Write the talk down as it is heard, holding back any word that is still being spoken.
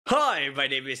Hi, my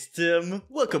name is Tim.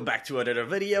 Welcome back to another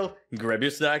video. Grab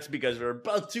your snacks because we're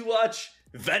about to watch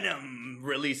Venom,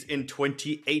 released in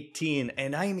 2018.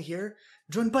 And I am here,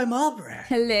 joined by Malbread.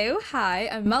 Hello, hi,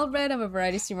 I'm Malbread. I'm a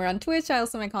variety streamer on Twitch. I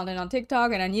also make content on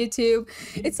TikTok and on YouTube.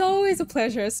 It's always a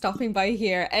pleasure stopping by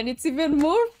here, and it's even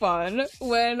more fun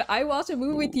when I watch a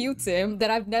movie with you, Tim,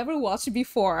 that I've never watched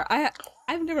before.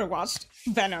 I've never watched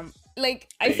Venom. Like,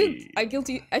 I feel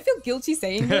guilty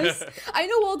saying this. I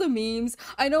know all the memes,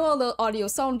 I know all the audio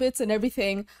sound bits and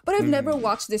everything, but I've never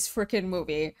watched this freaking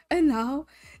movie. And now,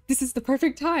 this is the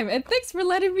perfect time, and thanks for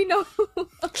letting me know.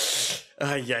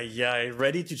 Yeah,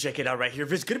 ready to check it out right here.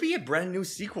 There's gonna be a brand new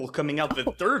sequel coming out, the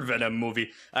third Venom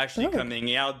movie, actually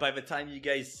coming out by the time you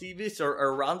guys see this or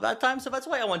around that time. So that's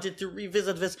why I wanted to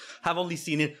revisit this. Have only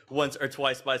seen it once or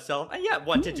twice myself. And yeah,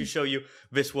 wanted to show you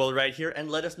this world right here.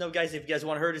 And let us know, guys, if you guys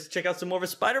want to check out some more of the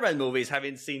Spider-Man movies.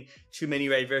 Haven't seen too many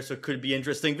right there, so it could be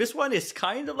interesting. This one is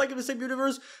kind of like in the same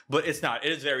universe, but it's not.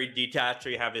 It is very detached.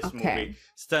 We have this movie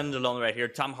standalone right here.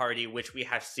 Tom Hardy, which we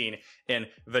have seen in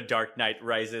The Dark Knight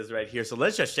Rises right here. So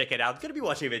let's just check it out. Gonna be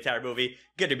watching the entire movie.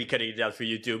 Gonna be cutting it out for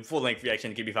YouTube. Full-length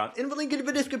reaction can be found in the link in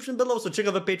the description below. So check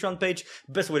out the Patreon page.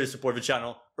 Best way to support the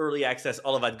channel. Early access,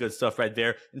 all of that good stuff right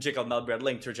there. And check out Malbread.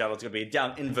 Link to her channel. It's gonna be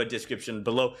down in the description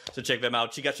below. So check them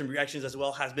out. She got some reactions as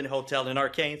well. Has Been Hotel and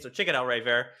Arcane. So check it out right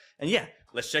there. And yeah,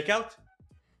 let's check out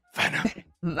Venom.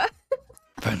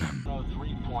 Venom.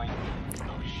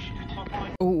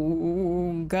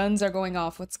 Ooh, guns are going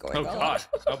off. What's going on? Oh god.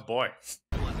 Oh boy.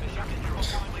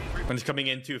 When it's coming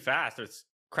in too fast, it's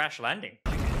crash landing.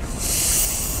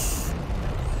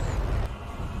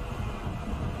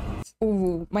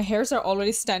 Ooh, my hairs are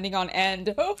already standing on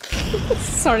end. Oh.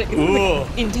 Sorry, it's like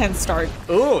an intense start.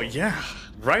 Oh yeah,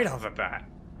 right off the bat.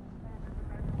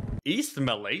 East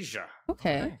Malaysia.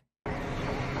 Okay.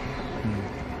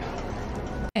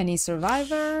 Any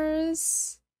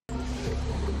survivors?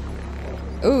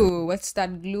 Ooh, what's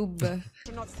that gloob?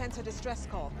 Do not send a distress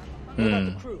call. What about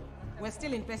the crew? We're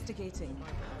still investigating.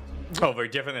 Oh, they're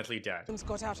definitely dead. It's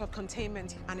got out of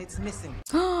containment and it's missing.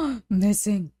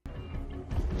 Missing.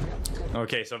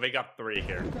 Okay, so they got 3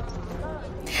 here.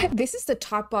 This is the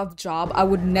type of job I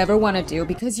would never want to do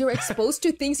because you're exposed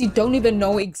to things you don't even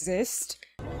know exist.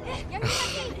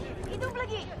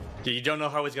 You don't know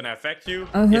how it's gonna affect you.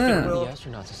 The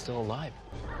astronauts are still alive.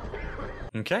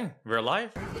 Okay, we're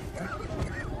alive.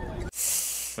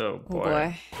 Oh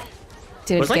boy.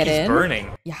 Did it like get he's in?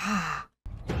 Burning. Yeah.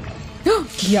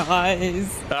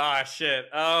 Yes. Ah, shit.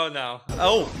 Oh no.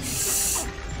 Oh.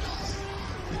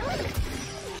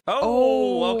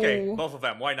 Oh. Okay. Both of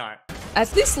them. Why not?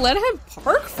 At least let him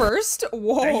park first.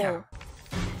 Whoa. Damn.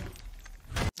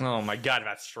 Oh my god,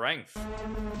 that strength.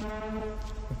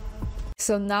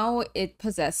 So now it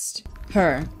possessed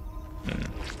her.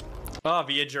 Oh,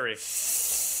 the injury.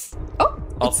 Oh,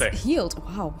 I'll it's say. healed.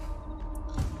 Wow.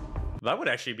 That would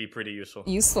actually be pretty useful.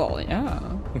 Useful, yeah.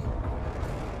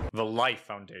 The Life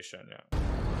Foundation, yeah.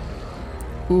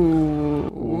 Ooh.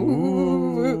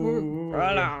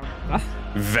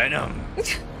 Venom.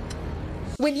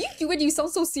 When you do it, you sound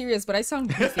so serious, but I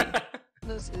sound goofy.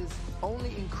 This is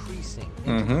only increasing.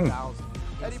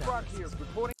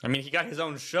 I mean, he got his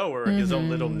own show or his own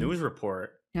little news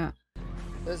report. Yeah.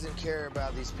 Doesn't care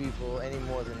about these people any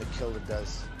more than the killer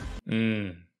does.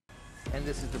 Mm. And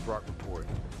this is the Brock report.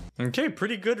 Okay,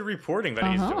 pretty good reporting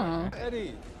that he's doing.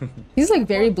 Eddie. He's like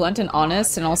very blunt and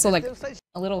honest and also like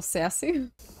a little sassy.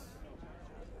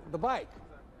 The bike.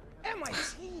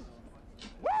 MIT.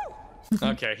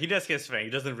 Okay, he does his thing.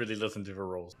 He doesn't really listen to the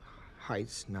rules.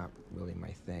 Height's not really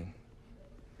my thing.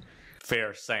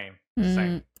 Fair, same.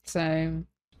 Same. Same.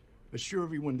 Assure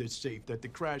everyone that's safe that the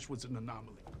crash was an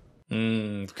anomaly.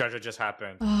 Crash just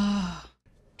happened.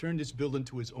 Turn this building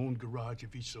to his own garage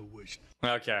if he so wished.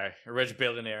 Okay, a rich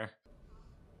billionaire.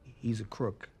 He's a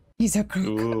crook. He's a crook.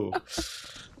 Ooh.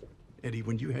 Eddie,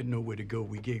 when you had nowhere to go,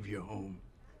 we gave you a home.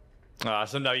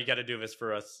 So now you gotta do this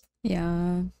for us.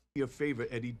 Yeah. Do me a favor,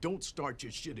 Eddie, don't start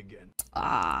your shit again.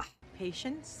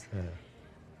 Patience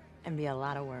and be a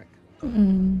lot of work.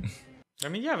 I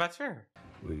mean, yeah, that's fair.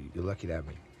 Well, you're lucky to have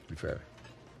me, to be fair.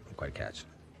 I'm quite a catch.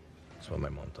 That's what my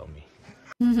mom told me.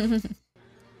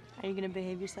 Are you gonna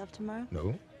behave yourself tomorrow?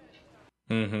 No?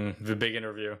 The big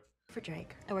interview. For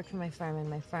Drake. I work for my firm and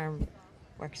my firm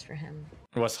works for him.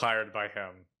 Was hired by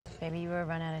him. Baby, you were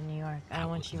run out of New York. I don't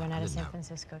want you run out of San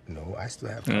Francisco. No, I still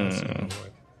have friends in New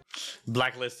York.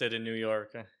 Blacklisted in New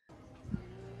York.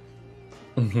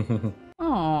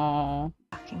 Aww.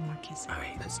 Talking more kissing. All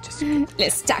right, let's just...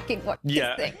 Let's talking what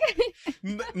Yeah. thing.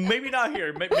 Maybe not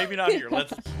here. Maybe not here.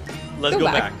 Let's go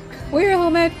back. Wear your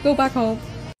helmet. Go back home.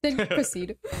 Then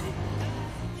proceed.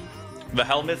 The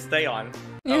helmets stay on.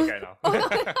 Okay, no.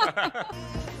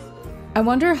 I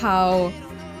wonder how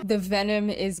the Venom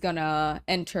is gonna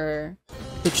enter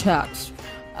the chat.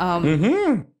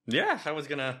 Yeah, I was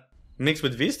gonna mix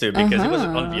with these two because it was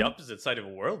on the opposite side of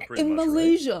the world pretty in much,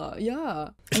 Malaysia, yeah.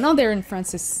 And now they're in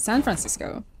San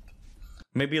Francisco.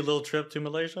 Maybe a little trip to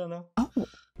Malaysia, no? Oh.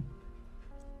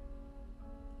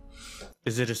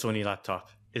 Is it a Sony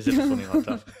laptop? Is it a Sony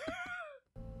laptop?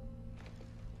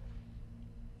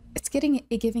 It's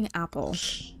giving Apple.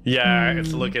 Yeah,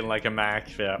 it's looking like a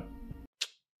Mac, yeah.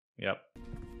 Yep.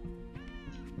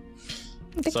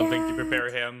 Something to prepare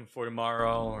him for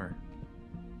tomorrow, or...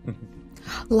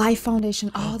 Life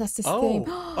Foundation. Oh, that's the thing.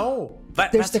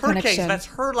 That's her case. That's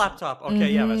her laptop.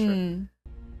 Okay, yeah, that's right.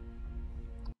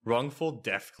 Wrongful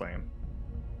death claim.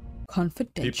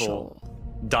 Confidential.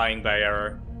 People dying by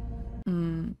error.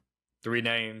 3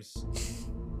 names.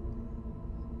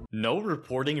 No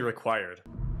reporting required.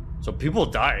 So people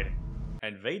died,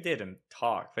 and they didn't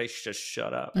talk. They just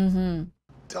shut up.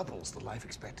 Doubles the life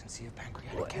expectancy of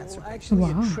pancreatic cancer.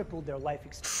 Actually, it tripled their life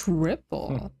expectancy.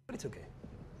 Triple. But it's okay.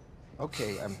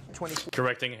 Okay, I'm 24.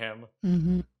 Correcting him.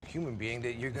 Human being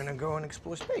that you're gonna go and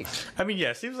explore space. I mean,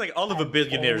 yeah, seems like all of the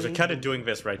billionaires are kind of doing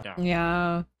this right now.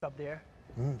 Yeah. Up there.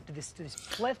 To this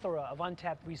plethora of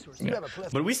untapped resources. Yeah.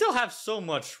 But we still have so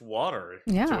much water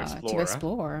to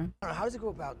explore. How does it go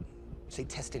about, say,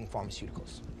 testing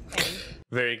pharmaceuticals?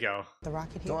 There you go. The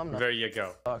rocket here? No, I'm not. There you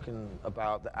go. Talking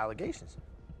about the allegations.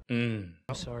 I'm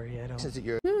sorry, I don't. Since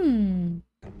you're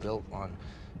built on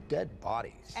dead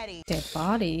bodies. Eddie. Dead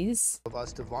bodies. Of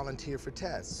us to volunteer for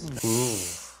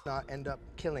tests. Not end up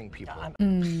killing people.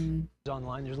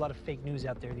 Online, there's a lot of fake news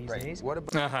out there these days. What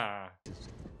about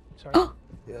Sorry?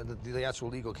 the actual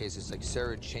legal cases like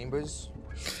Sarah Chambers,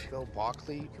 Phil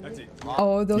Barkley?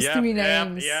 Oh, those 3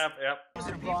 names. Yep.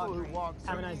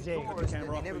 Have a nice day.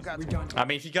 I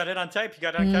mean, if you got it on tape, you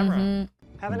got it on camera.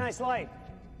 Have a nice life.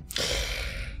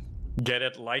 Get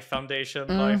it? Life Foundation?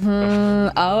 Life.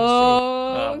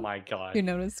 Oh. Oh my god. You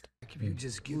noticed? You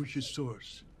just give... Who's your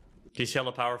source? He's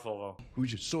hella powerful, though.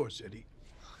 Who's your source, Eddie?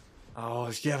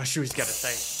 Oh, yeah, sure, he's gotta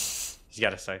say. He's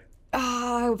gotta say.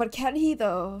 But can he,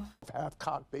 though?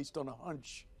 Half-cocked based on a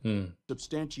hunch.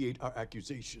 Substantiate our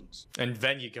accusations. And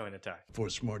then you go and attack. For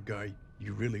a smart guy,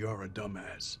 you really are a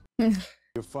dumbass.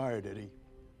 You're fired, Eddie.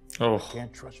 Oh.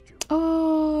 Can't trust you.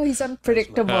 Oh, he's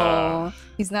unpredictable.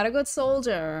 He's not a good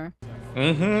soldier.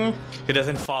 He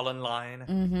doesn't fall in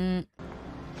line.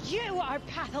 You are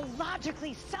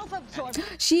pathologically self-absorbed.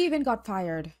 She even got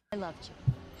fired. I loved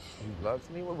you. You loved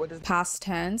me? What is... Past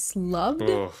tense. Loved?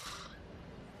 Oof.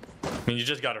 I mean, you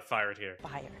just got her fired here.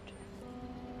 Fired.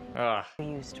 You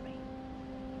used me.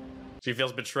 She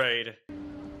feels betrayed.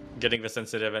 Getting the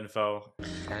sensitive info.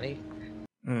 Annie?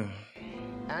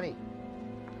 Annie?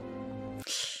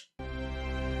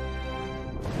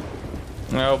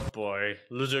 Oh boy.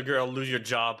 Lose your girl, lose your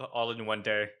job all in one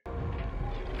day.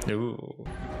 Ooh.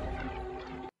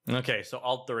 Okay, so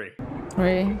all 3.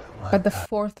 Right. But the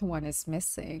 4th one is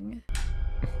missing.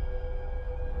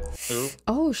 Ooh.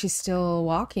 Oh, she's still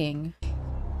walking.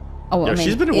 Oh, Yo,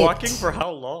 she's been walking for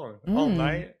how long? All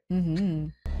night?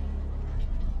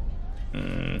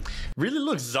 Really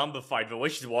looks zombified. The way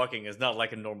she's walking is not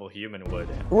like a normal human would.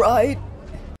 Right.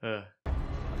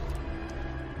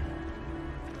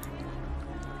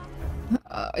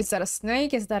 Is that a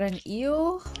snake? Is that an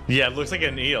eel? Yeah, it looks like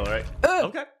an eel, right?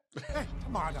 Okay. Hey,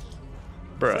 come on.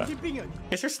 Bruh.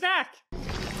 It's her snack.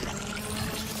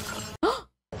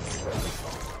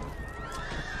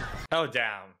 Oh,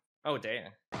 damn. Oh,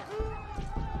 damn.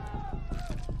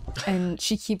 And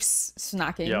she keeps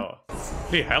snacking. Yo,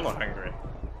 be hella hungry.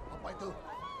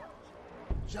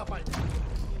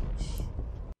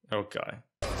 Oh, God.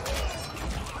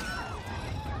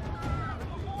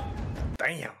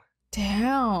 Damn.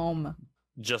 Damn.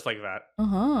 Just like that.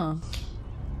 Uh-huh.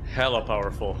 Hella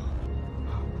powerful.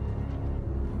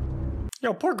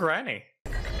 Yo, poor granny.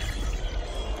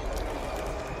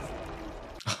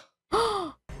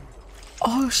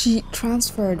 Oh, she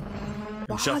transferred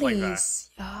bodies. Just like that.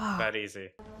 Yeah. That easy.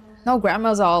 No,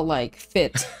 grandma's all like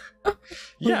fit.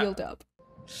 Yeah. Healed up.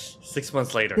 6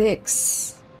 months later.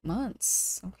 6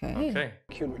 months. Okay. Okay.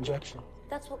 Acute rejection.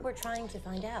 That's what we're trying to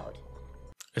find out.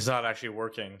 It's not actually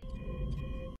working.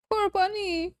 Poor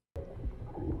bunny.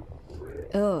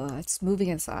 Ugh, it's moving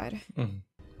inside.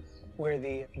 Where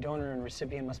the donor and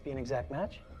recipient must be an exact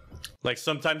match? Like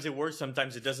sometimes it works,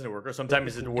 sometimes it doesn't work, or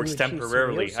sometimes it works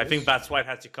temporarily. I think that's why it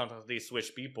has to constantly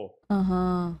switch people.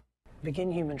 Uh-huh.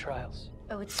 Begin human trials.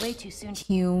 Oh, it's way too soon.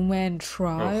 Human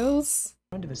trials?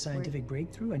 Of a scientific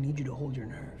breakthrough, I need you to hold your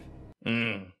nerve.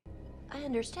 I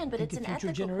understand, but Think it's of an future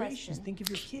ethical generations. question. Think of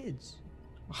your kids.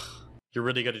 You're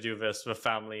really gonna do this with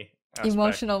family aspect.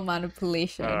 Emotional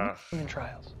manipulation. Human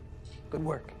trials. Good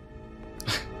work.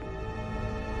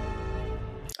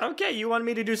 Okay, you want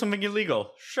me to do something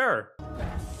illegal? Sure.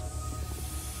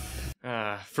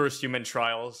 First human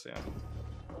trials, yeah.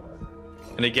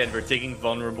 And again, we're taking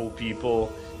vulnerable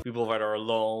people, people that are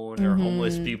alone, or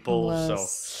homeless people, so...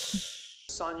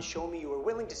 Son, show me you were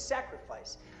willing to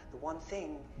sacrifice the one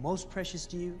thing Most precious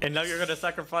to you. And now you're gonna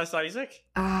sacrifice Isaac?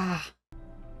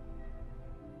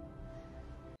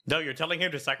 No, you're telling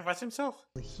him to sacrifice himself?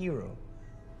 The hero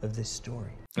of this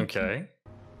story. Okay.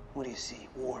 What do you see?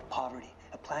 War, poverty,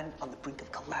 a planet on the brink of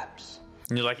collapse.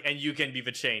 And you're like, and you can be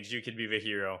the change, you can be the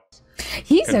hero.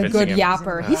 He's a good him.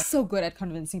 yapper. He's so good at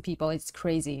convincing people. It's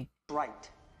crazy. Right.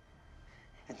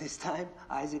 And this time,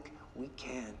 Isaac, we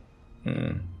can.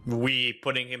 We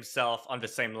putting himself on the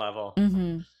same level.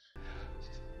 Mm-hmm.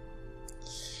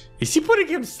 Is he putting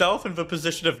himself in the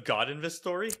position of God in this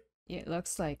story? Yeah, it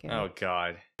looks like it. Oh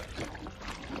God.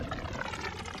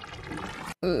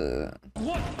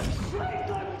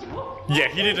 Yeah,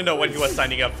 he didn't know what he was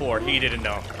signing up for. He didn't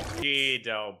know. He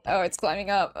don't. Oh, it's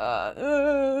climbing up.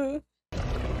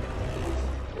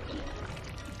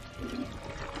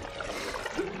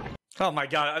 Oh my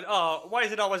God. Oh, why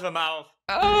is it always my mouth?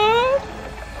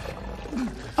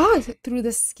 Oh, it's through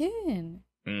the skin.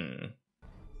 His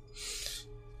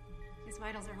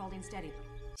vitals are holding steady.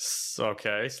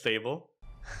 Okay, stable.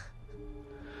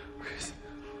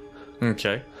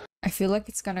 Okay. I feel like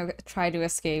it's gonna try to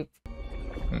escape.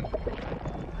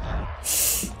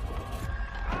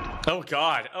 Oh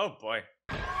God. Oh boy.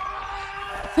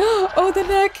 Oh, the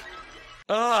neck.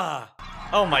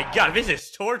 Oh my God. This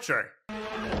is torture.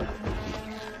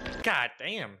 God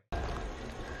damn.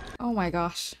 Oh my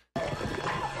gosh.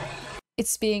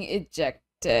 It's being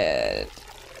ejected.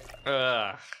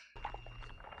 Damn.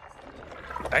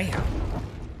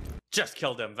 Just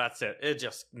killed him. That's it. It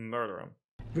just murder him.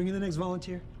 Bring in the next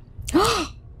volunteer. Right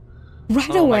Oh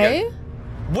my away? God.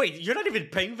 Wait, you're not even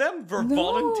paying them for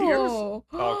volunteers?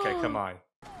 Okay, come on.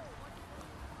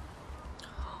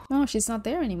 No, she's not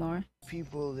there anymore.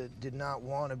 People that did not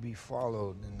want to be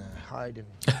followed and hiding.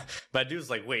 That dude's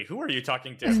like, wait, who are you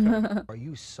talking to? Or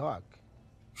you suck.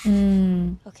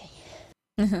 Okay.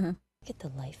 Get the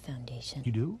Life Foundation.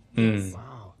 You do?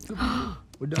 Wow.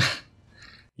 We're done.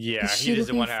 Yeah, Is he she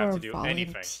doesn't looking want to have for to a do volunteer?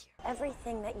 anything.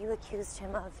 Everything that you accused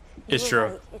him of. It's you true. were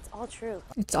right. It's all true.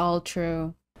 It's all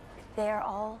true. They are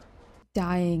all.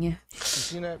 Dying. You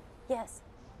seen that? Yes.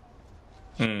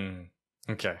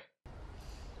 Okay.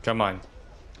 Come on.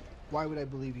 Why would I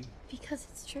believe you? Because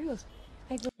it's true.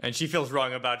 And she feels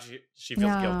wrong about you. She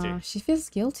feels guilty. She feels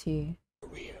guilty.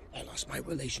 I lost my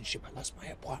relationship. I lost my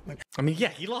apartment. I mean, yeah,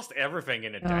 he lost everything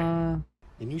in a day.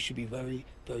 And you should be very,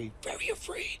 very, very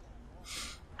afraid.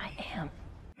 I am.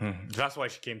 That's why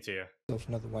she came to you.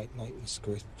 Another white knight in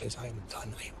skirt because I am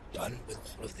done. I am done with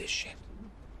all of this shit.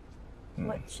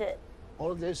 What shit?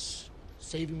 All of this,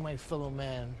 saving my fellow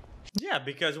man. Yeah,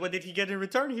 because what did he get in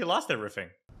return? He lost everything.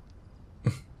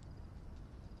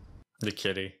 The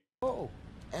kitty. Oh,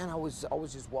 and I was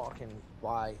just walking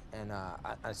by and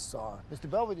I saw Mr.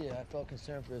 Belvedere. I felt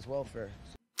concerned for his welfare.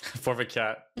 For the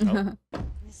cat. Oh.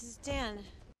 This is Dan.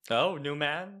 Oh, new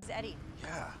man? It's Eddie.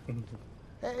 Yeah.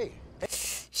 Hey.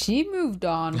 She moved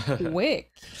on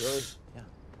quick. Sure. Yeah.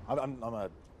 I'm a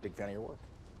big fan of your work.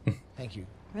 Thank you.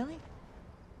 Really?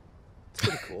 It's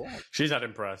pretty cool. She's not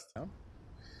impressed.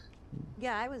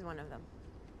 Yeah, I was one of them.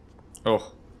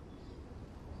 Oh.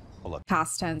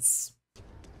 Past tense.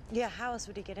 Yeah, how else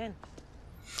would he get in?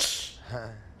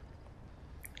 Oh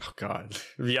God.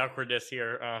 The awkwardness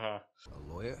here. A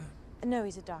lawyer? No,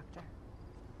 he's a doctor.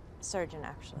 Surgeon,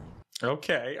 actually.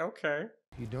 Okay, okay.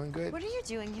 You doing good? What are you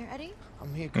doing here, Eddie?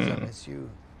 I'm here because I miss you.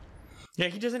 Yeah,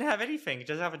 he doesn't have anything. He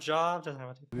doesn't have a job, doesn't have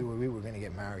anything. We were gonna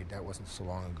get married. That wasn't so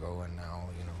long ago, and now,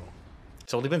 you know.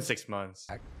 It's only been 6 months.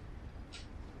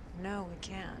 No, we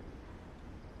can't.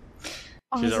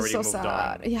 Oh, She's this already is so moved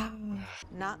sad. on. Yeah.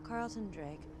 Not Carlton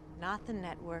Drake. Not the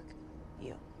network.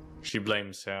 You. She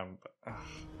blames him.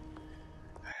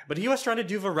 But he was trying to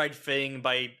do the right thing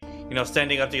by, you know,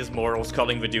 standing up to his morals,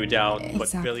 calling the dude out.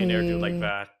 But billionaire dude like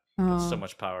that. With so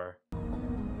much power.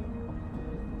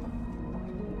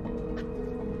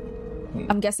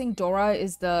 I'm guessing Dora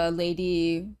is the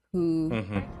lady who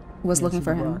was looking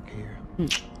for him.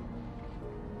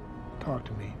 Talk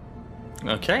to me.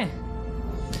 Okay.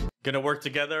 Gonna work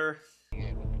together.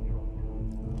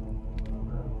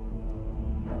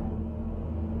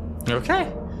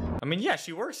 Okay. I mean, yeah,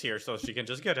 she works here, so she can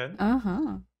just get in.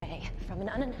 From an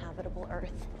uninhabitable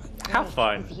Earth. Have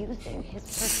fun. Using his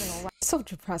personal life. So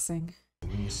depressing.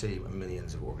 When you say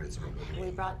millions of organisms,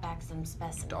 We brought back some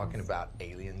specimens. talking about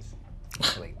aliens.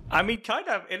 Like, I mean, kind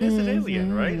of. It is an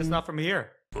alien, right? It's not from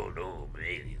here. oh no, but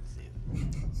aliens.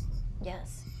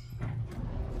 Yes.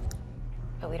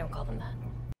 But we don't call them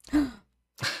that.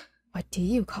 What do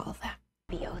you call them?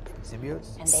 Symbiotes.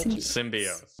 Symbiotes? And they keep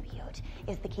Symbiote. symbiote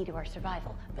is the key to our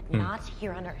survival, but not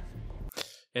here on Earth.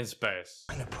 In space.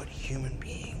 Trying to put human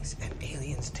beings and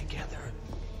aliens together.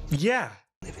 Yeah,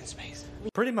 Live in space.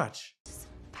 pretty much.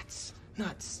 That's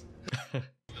nuts.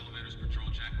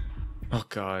 Oh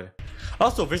god.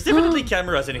 Also, there's definitely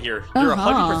cameras in here. You're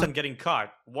 100% getting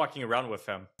caught walking around with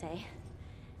him. Say,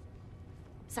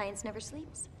 science never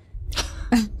sleeps.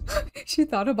 She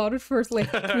thought about it for like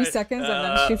 3 seconds and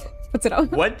then she puts it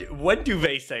out. What do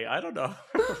they say? I don't know.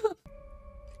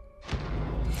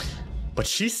 But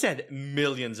she said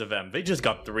millions of them. They just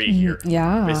got 3 here.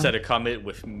 Yeah. They said a comet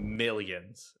with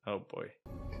millions. Oh boy.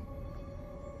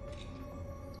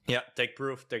 Yeah, take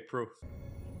proof. Take proof.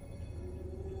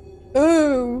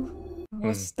 Ooh.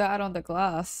 What's that on the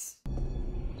glass?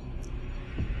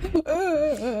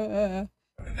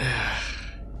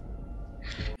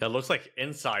 It looks like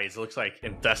insides. It looks like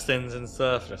intestines and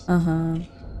stuff. Just, you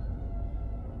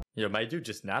know, my dude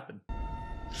just napping.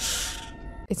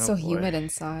 It's Oh, so boy. humid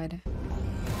inside.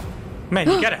 Man,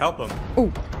 you gotta help him.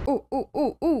 Ooh, ooh, ooh,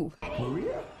 ooh, ooh.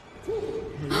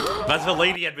 That's the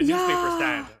lady at the newspaper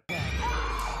stand.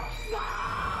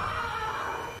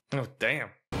 Oh, damn.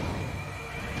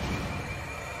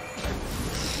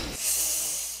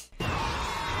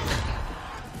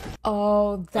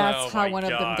 Oh, that's Oh how my one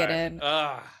of them get God. in.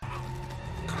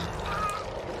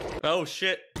 Oh,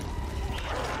 shit.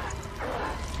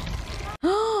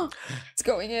 It's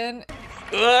going in.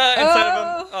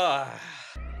 Inside of him.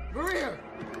 Maria!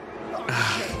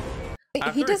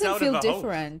 After He it's doesn't out feel of the hope.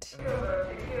 different.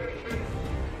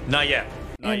 Not yet.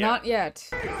 Not yet. Not yet.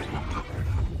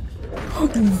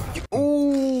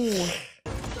 Ooh.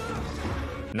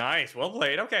 Nice. Well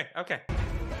played. Okay. Okay.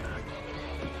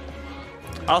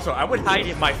 Also, I would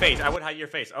hide my face. I would hide your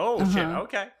face. Oh, shit.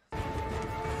 Okay.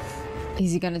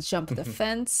 Is he gonna jump the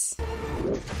fence?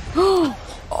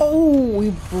 Oh, he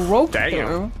broke through.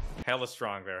 Damn. Hella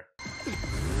strong there.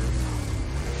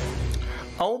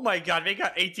 Oh my god, they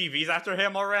got ATVs after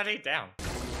him already? Damn.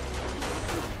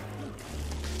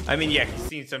 I mean, yeah, he's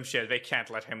seen some shit. They can't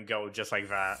let him go just like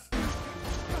that.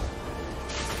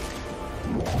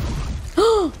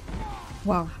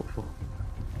 Wow.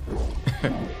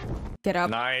 Get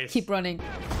up. Nice. Keep running.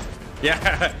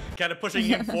 Yeah, kind of pushing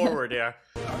him forward, yeah.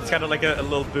 It's kind of like a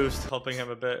little boost, helping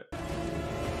him a bit.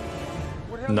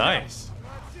 Nice.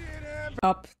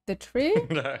 Up the tree?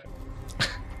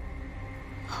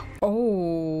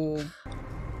 Oh.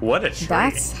 What a tree.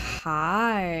 That's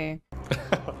high.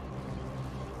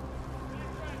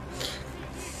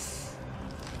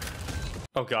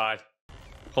 Oh god.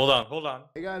 Hold on, hold on.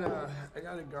 I got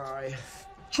a guy.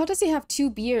 How does he have 2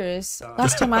 beers?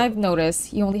 Last time I've noticed,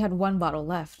 he only had 1 bottle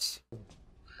left.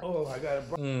 Oh, I got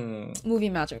a Movie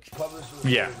magic.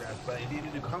 Yeah. But I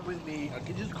needed to come with me. I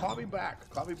can just call me back.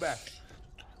 Call me back.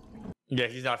 Yeah,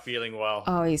 he's not feeling well.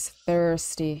 Oh, he's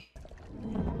thirsty.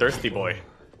 Thirsty boy.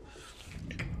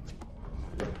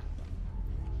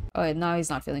 Oh, now he's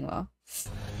not feeling well.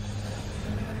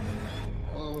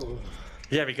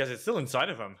 Yeah, because it's still inside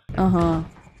of him.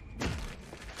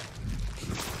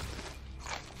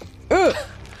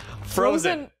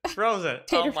 Frozen. Frozen. Oh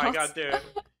Tater my tots. god, dude.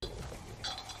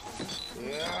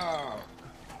 Yeah.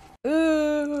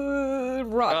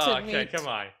 Rotten Oh, okay, meat. come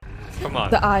on. Come on.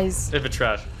 The eyes. If it's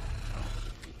trash.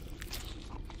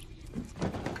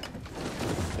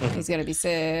 He's gonna be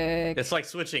sick. It's like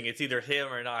switching. It's either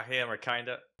him or not him or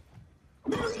kinda.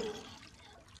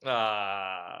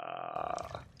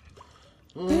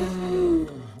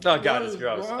 Oh god, it's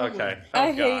gross. Okay. Oh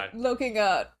I god. hate looking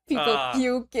at people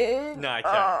puking. No, I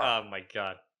can't. Oh my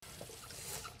god.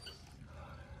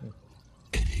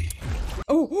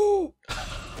 Oh.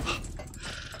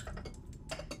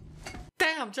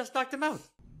 Damn, just knocked him out.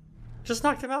 Just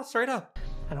knocked him out straight up.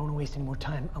 I don't want to waste any more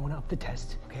time. I want to up the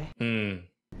test, okay?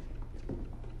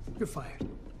 You're fired.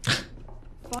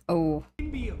 Oh.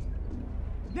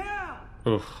 Now!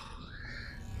 Oof.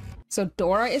 So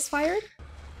Dora is fired?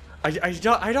 I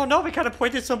don't know. They kind of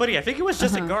pointed somebody. I think it was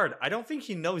just a guard. I don't think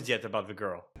he knows yet about the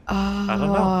girl. Oh. I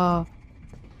don't know.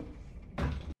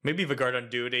 Maybe the guard on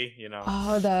duty, you know.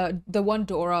 Oh, the one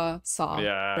Dora saw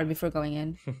right before going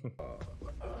in.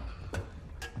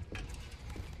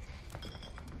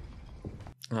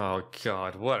 Oh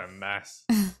god, what a mess.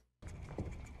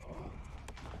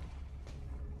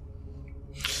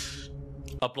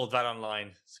 Upload that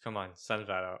online. Come on, send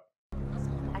that out.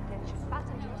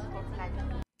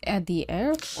 at the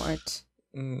airport.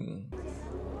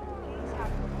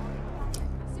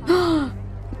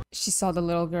 She saw the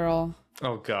little girl.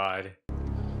 Oh God.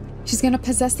 She's gonna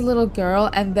possess the little girl,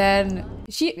 and then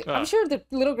I'm sure the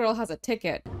little girl has a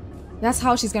ticket. That's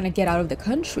how she's gonna get out of the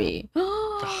country.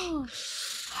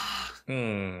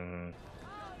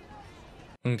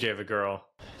 Okay, the girl.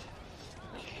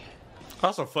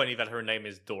 Also funny that her name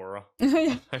is Dora.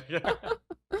 Yeah.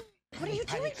 What are you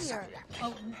doing here?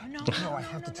 Oh, no. No, I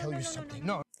have to tell you something.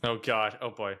 No. Oh God. Oh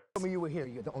boy. Tell me you were here.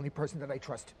 You're the only person that I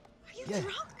trust. Are you drunk?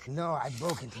 No, I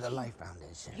broke into the Life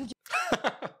Foundation.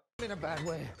 In a bad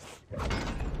way.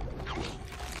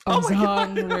 I was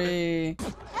hungry.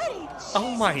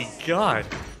 Oh my God.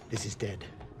 This is dead.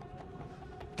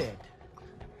 Dead.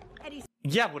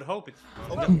 Yeah, would hope it's.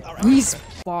 He's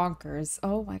bonkers.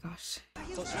 Oh my gosh.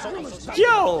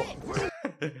 Yo!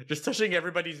 Just touching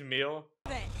everybody's meal.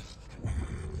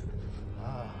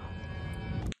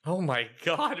 Oh my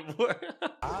God.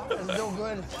 That's so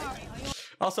good.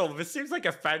 Also, this seems like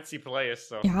a fancy place,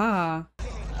 so. Yeah.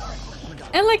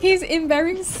 And like he's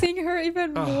embarrassing her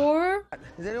even more.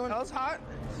 Is anyone else hot?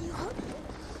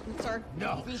 Sir?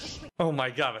 No. Oh my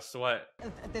God, the sweat.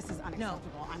 This is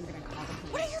unacceptable. I'm gonna call the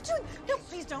police. What are you doing? No,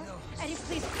 please don't. Eddie,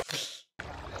 please.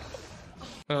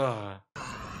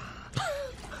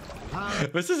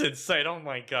 This is insane. Oh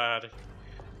my God.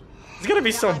 It's gonna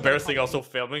be so embarrassing also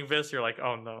filming this. You're like,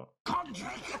 oh no. God,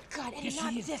 Eddie,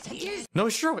 not this. No,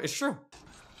 it's true. It's true.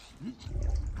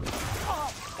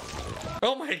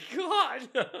 Oh my God.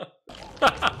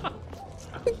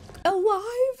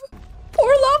 Alive?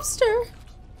 Poor lobster.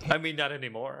 I mean, not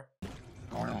anymore.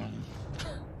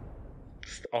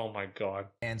 Oh my God.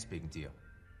 And speaking to you.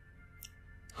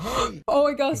 Oh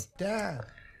my gosh. Dad.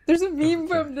 There's a meme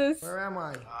from this. Where am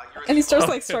I? And he starts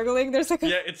like struggling. There's like a...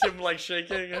 Yeah, it's him like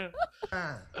shaking. He's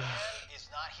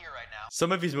not here right now.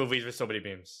 Some of these movies with so many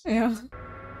memes. Yeah.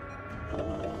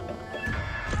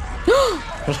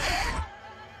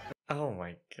 Oh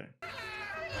my God.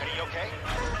 Are you okay?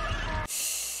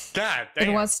 God It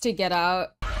damn. wants to get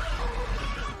out.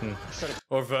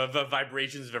 Or the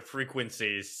vibrations, the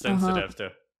frequencies sensitive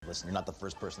to. Listen, you're not the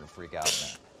first person to freak out,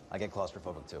 man. I get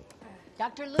claustrophobic too.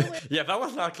 Dr. Lewis. Yeah, that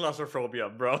was not claustrophobia,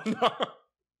 bro. No.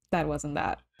 That wasn't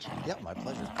that. Yep, my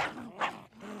pleasure.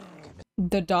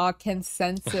 The dog can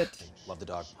sense it. Love the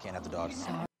dog. Can't have the dog.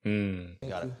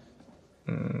 Got it.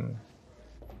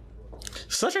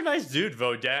 Such a nice dude,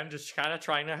 though, Dan. Just kind of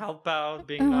trying to help out,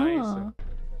 being nice.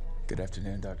 Good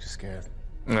afternoon, Dr. Scared.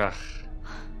 Ugh.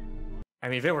 I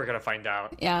mean, they were gonna find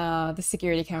out. Yeah, the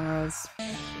security cameras.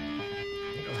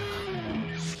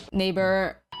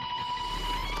 Neighbor.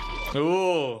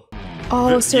 Ooh.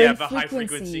 Oh, certain yeah, the high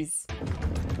frequency. frequencies.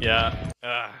 Yeah.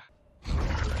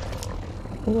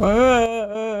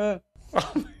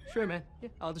 Sure, man. Yeah,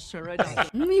 I'll just turn right down.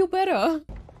 You better.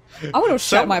 I would have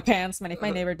shut my pants, man, if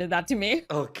my neighbor did that to me.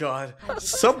 Oh God.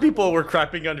 Some people were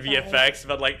crapping on VFX,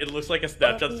 but like it looks like a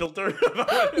Snapchat filter.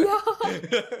 Yeah.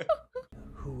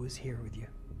 Who was here with you?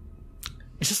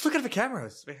 Just look at the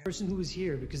cameras. The person who was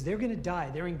here, because they're gonna die.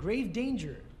 They're in grave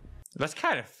danger. That's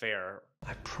kind of fair.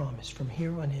 I promise, from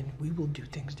here on in, we will do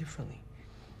things differently.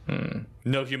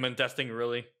 No human testing,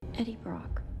 really. Eddie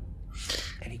Brock.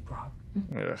 Eddie Brock.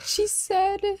 Ugh. She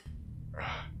said.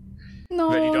 No.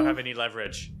 But you don't have any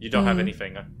leverage. You don't have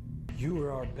anything. You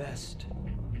were our best.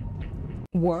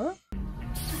 Were?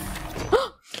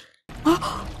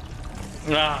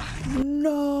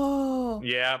 No.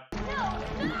 Yeah.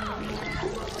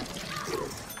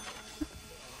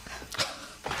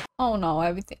 Oh no,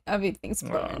 everything's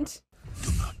burned. Do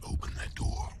not open that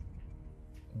door.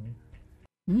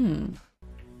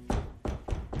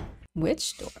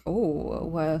 Which door? Oh,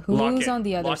 well, Lock who's it. on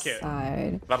the other Lock it.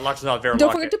 side? That lock's not very Don't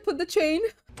lock forget it. to put the chain.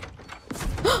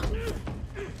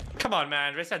 Come on,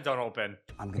 man. They said don't open.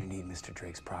 I'm gonna need Mr.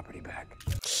 Drake's property back.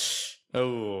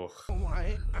 Oh.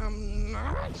 Why? I'm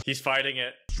not. He's fighting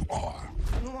it. You are.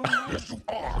 Yes, you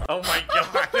are. Oh my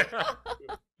God.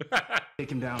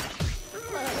 Take him down.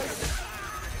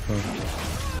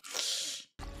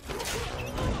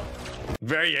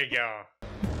 There you go.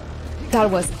 That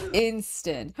was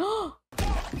instant.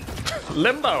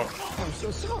 Limbo. I'm so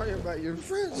sorry about your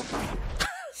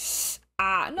friends.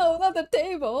 Ah, no, not the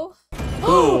table.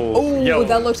 Ooh, Oh, yo.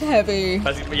 that looked heavy.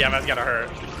 Yeah, that's gonna hurt.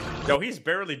 Yo, he's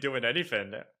barely doing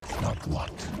anything. Not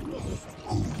what.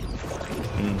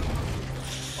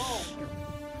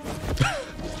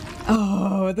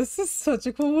 Oh, this is such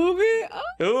a cool movie.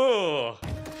 Oh. Ooh.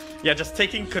 Yeah, just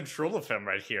taking control of him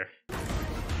right here.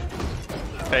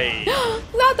 Hey.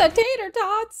 Not the tater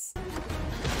tots.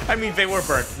 I mean, they were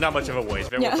burnt. Not much of a waste.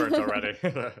 They were burnt already.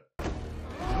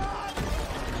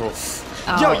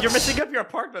 Yo, you're messing up your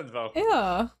apartment, though.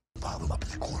 Yeah. Pile them up in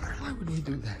the corner. Why would he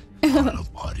do that? Pile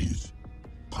of bodies.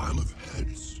 Pile of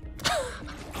heads.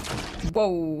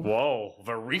 Whoa. Whoa,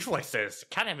 the reflexes.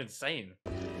 Kind of insane.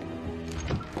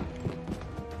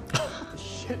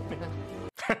 Shit, man.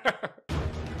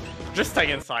 Just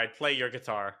stay inside. Play your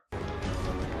guitar.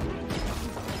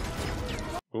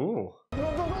 Ooh.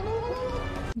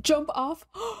 Jump off.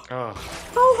 Oh.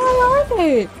 How high are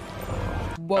they?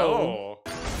 Whoa. Oh.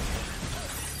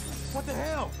 What the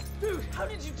hell? Dude, how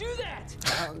did you do that?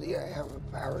 Apparently I have a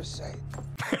parasite.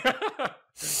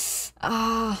 It's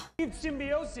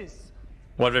symbiosis.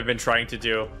 What we've been trying to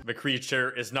do. The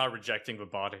creature is not rejecting the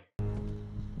body.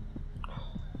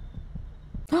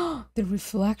 The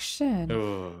reflection.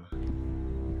 Ooh.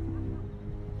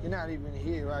 You're not even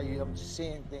here, are you? I'm just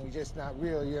seeing things, just not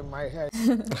real. You're in my head.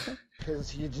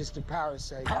 Because you're just a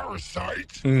parasite.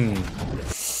 Parasite?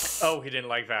 Oh, he didn't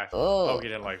like that. Oh. Oh, he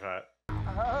didn't like that.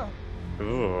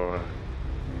 Ooh.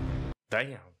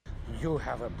 Damn. You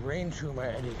have a brain tumor,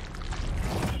 Eddie.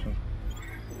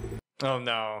 Oh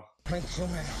no. Brain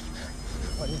tumor.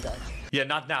 What is that? Yeah,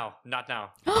 not now. Not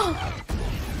now.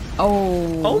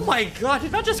 Oh. Oh my god,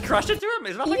 did that just crush it through him?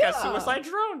 It's not like a suicide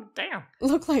drone. Damn.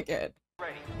 Look like it.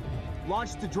 Ready.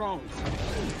 Launch the drones.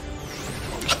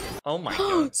 Oh my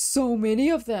god. So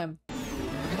many of them.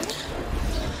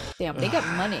 Damn, they got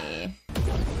money.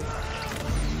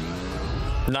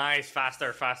 Nice,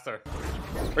 faster, faster.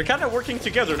 We're kind of working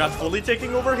together, not fully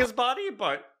taking over his body,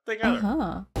 but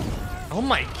together. Oh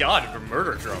my god, the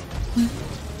murder drone.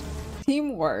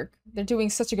 Teamwork. They're doing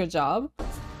such a good job.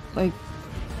 Like,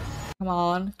 come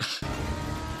on.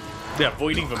 Yeah,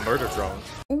 avoiding the murder drone.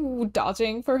 Ooh,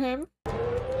 dodging for him.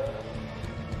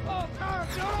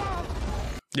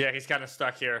 Yeah, he's kind of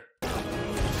stuck here.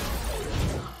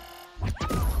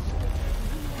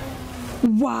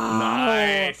 Wow.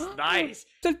 Nice, nice.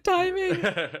 The timing.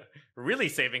 Really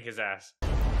saving his ass.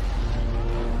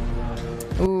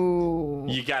 Ooh.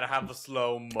 You gotta have the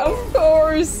slow-mo. Of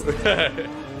course.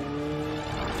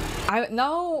 I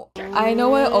know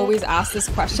I always ask this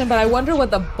question, but I wonder what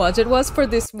the budget was for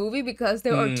this movie because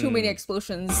there are too many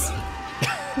explosions.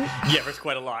 Yeah, there's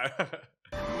quite a lot.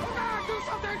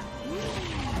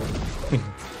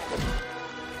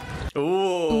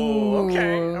 Ooh,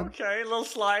 okay, a little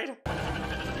slide.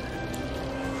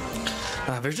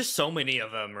 There's just so many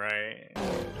of them, right?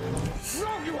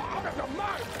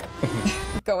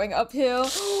 Going uphill.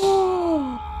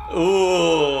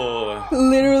 Ooh.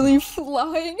 Literally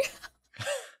flying.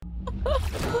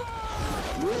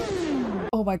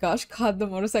 Oh my gosh, caught the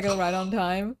motorcycle right on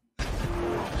time.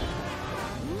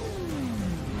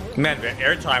 Man, the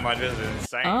airtime on this is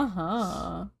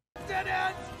insane. Dead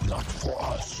end. Not for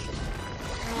us.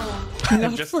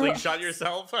 Just slingshot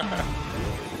yourself.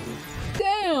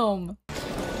 Damn.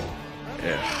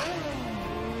 Yeah.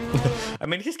 I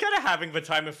mean, he's kind of having the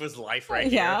time of his life right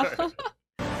here.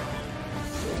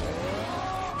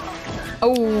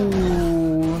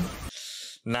 Oh.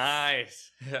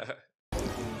 Nice.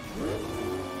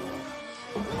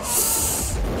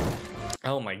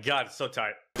 Oh my god, it's so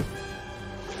tight.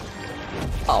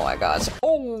 Oh my gosh.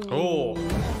 Oh. Oh.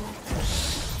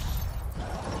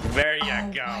 There you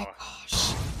go. My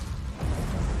gosh.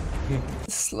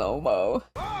 Slow-mo.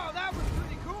 Oh, that was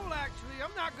pretty cool, actually.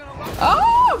 I'm not gonna lie.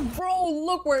 Oh, bro,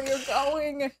 look where you're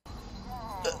going.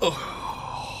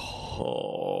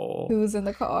 Oh. Who's in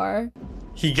the car?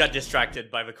 He got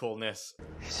distracted by the coolness.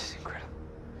 This is incredible.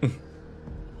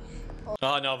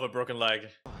 Oh no, the broken leg.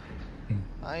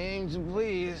 I aim to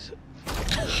please.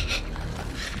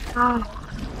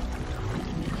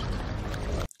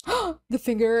 The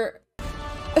finger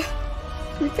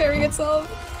repairing itself.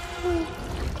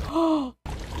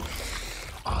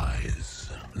 Eyes,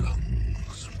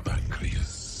 lungs,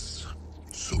 pancreas.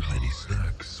 So many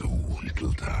snacks, so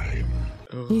little time.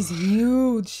 He's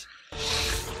huge.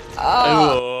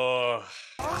 Oh.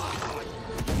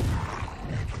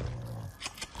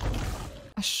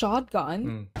 A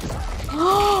shotgun?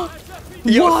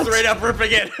 Yo, What? straight up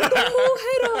ripping it. The whole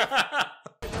head off.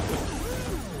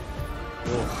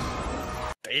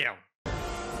 Damn.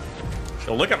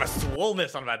 Yo, look at the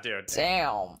swollenness on that dude.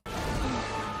 Damn.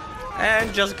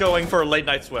 And just going for a late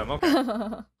night swim. Okay.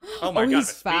 Oh my god, he's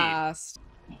the speed. fast.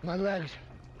 My legs.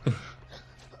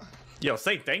 Yo,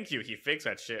 say thank you. He fixed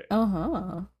that shit.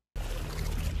 Uh-huh.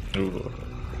 Ooh.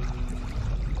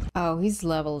 Oh, he's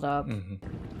leveled up. What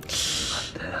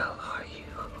the hell are you?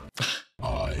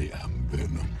 I am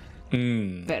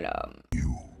Venom. Venom.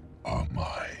 You are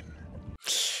mine.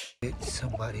 Hit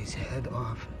somebody's head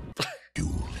off.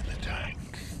 Fuel in the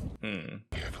tank.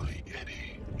 Carefully,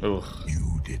 Eddie. Ooh.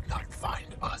 You did not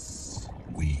find us.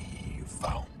 We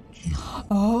found you.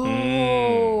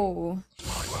 Oh.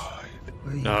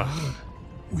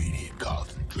 We need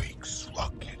Carlton Drake's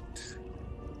rocket.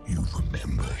 You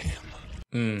remember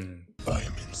him? I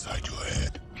am inside your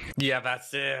head. Yeah,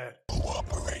 that's it.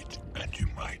 Cooperate, and you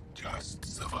might just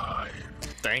survive.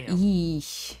 Damn.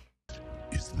 Yeesh.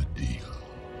 Is the deal.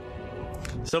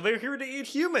 So they're here to eat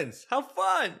humans. How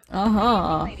fun!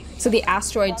 So the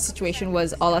asteroid situation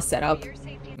was all a setup.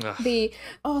 Ugh.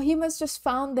 Humans just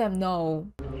found them.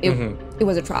 No, it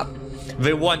was a trap.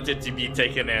 They wanted to be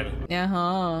taken in.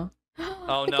 Oh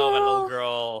no, that little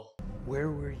girl. Where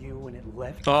were you when it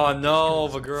left? Oh no,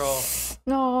 the girl.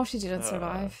 No, she didn't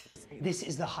survive. This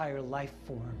is the higher life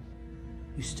form.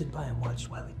 You stood by and watched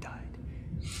while it died.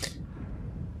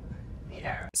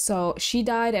 So she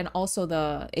died, and also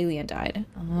the alien died.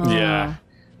 Yeah,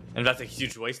 and that's a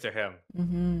huge waste to him.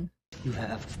 You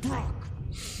have.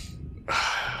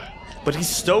 But he's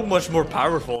so much more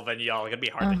powerful than y'all. It'd be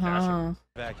hard to catch him.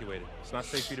 Evacuated. It's not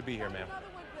safe for you to be here,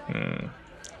 ma'am.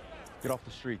 Get off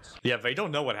the streets. Yeah, they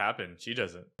don't know what happened. She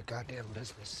doesn't. Goddamn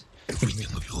business.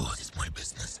 Everything of yours is my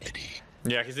business, Eddie.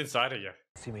 Yeah, he's inside of you.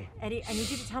 See me. Eddie, I need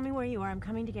you to tell me where you are. I'm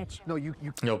coming to get you. No, you.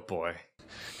 Oh boy.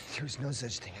 There's no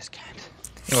such thing as cat.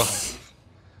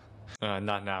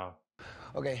 Not now.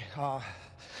 Okay.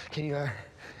 Can you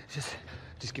just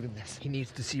give him this? He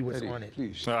needs to see what's Eddie, on it.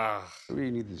 please. We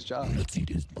really need this job. Let's eat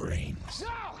his brains.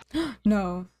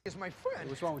 No. He's my friend.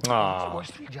 What's wrong with you? Aw.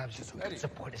 Works 3 jobs just so we can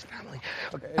support his family.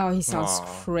 Okay. Oh, he sounds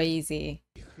crazy.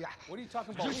 Yeah. What are you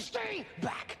talking about? Just stay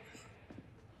back.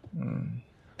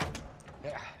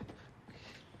 Yeah.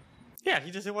 Yeah,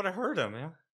 he doesn't want to hurt him, yeah.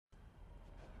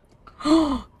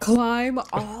 Climb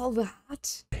all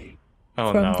that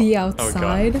Oh from no. the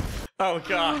outside. Oh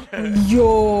god.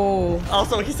 Yo.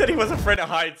 Also, he said he was afraid of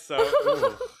heights, so.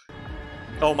 Ooh.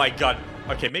 Oh my god.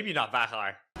 Okay, maybe not that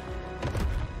high.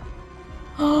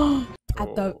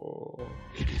 At the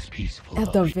It is peaceful.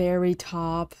 at the very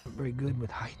top. Very good with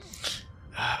heights.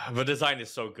 The design is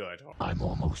so good. I'm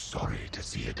almost sorry to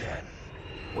see it end.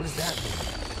 What does that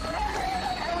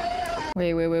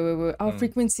mean? Wait. Oh,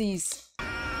 frequencies.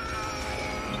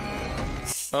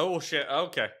 Oh shit,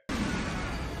 okay.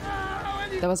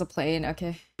 That was a plane.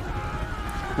 Okay.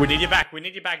 We need you back,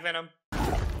 Venom.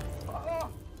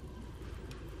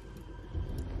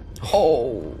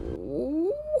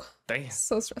 Oh. Damn.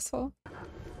 So stressful.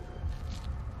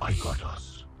 I got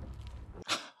us.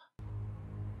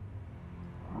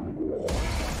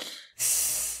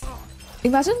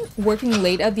 Imagine working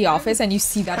late at the office and you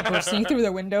see that bursting through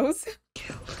the windows.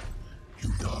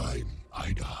 You die,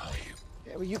 I die.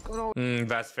 Yeah, well, you can all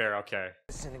That's fair, okay.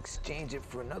 and exchange it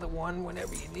for another one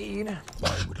whenever you need.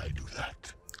 Why would I do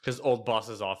that? His old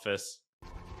boss's office.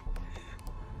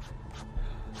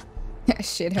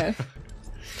 Shithead.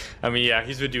 I mean, yeah,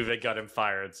 he's the dude that got him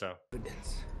fired, so.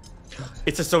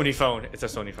 It's a Sony phone. It's a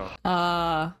Sony phone.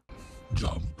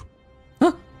 Jump.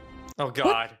 Oh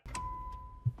god.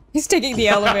 He's taking the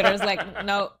elevators like,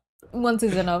 no, once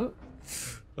is enough.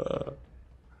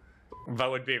 That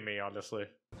would be me, honestly.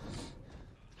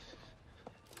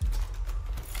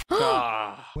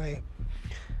 Wait.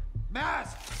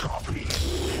 Mask! Copy.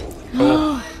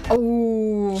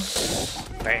 Oh.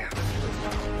 Damn.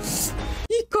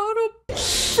 He got a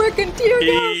freaking tear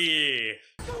gas. Eee.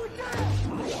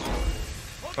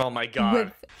 Oh my god.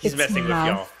 With He's its messing with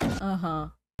y'all.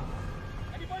 mouth.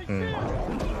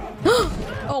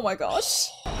 Oh my gosh.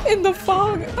 In the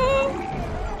fog.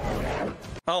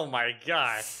 Oh my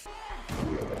god.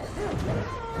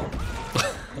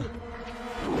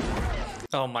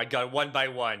 Oh my god, one by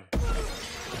one.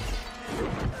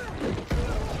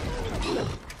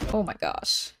 Oh my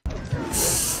gosh.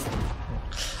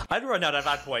 I'd run out at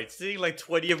that point. Seeing like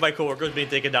 20 of my coworkers being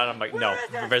taken down, I'm like, no,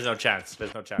 there's no chance.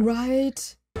 There's no chance.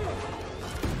 Right.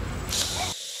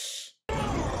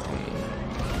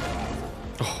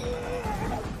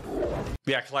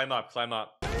 Yeah, climb up, climb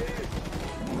up.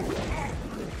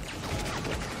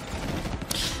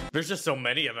 There's just so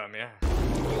many of them, yeah.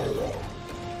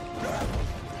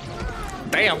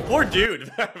 Damn, poor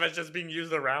dude. That's just being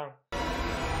used around.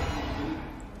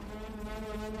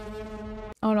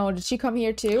 Oh no, did she come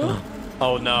here too?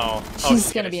 Oh no.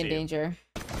 She's gonna be in danger.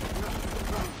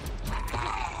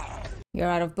 You're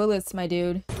out of bullets, my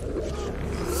dude.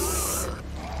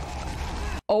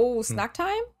 Oh, snack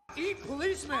time? Eat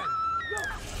policeman!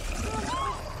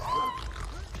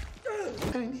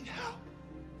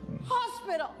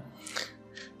 Hospital!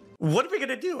 What are we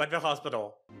gonna do at the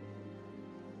hospital?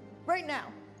 Right now.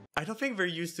 I don't think they're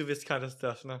used to this kind of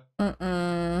stuff, no.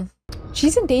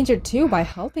 She's in danger too by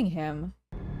helping him.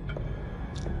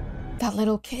 That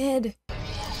little kid.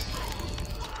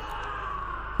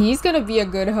 He's gonna be a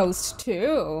good host too.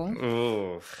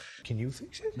 Ooh. Can you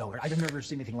fix it? No, I've never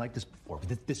seen anything like this before.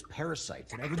 But this parasite.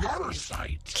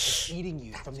 Parasite. Eating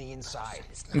you from the inside.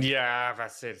 Yeah,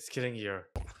 that's it. It's killing you.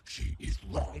 She is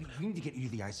wrong. We need to get you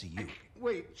to the ICU.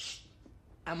 Wait,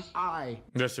 am I?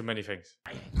 There's too many things.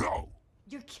 No,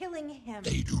 You're killing him.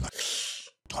 they do not.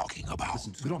 Talking about.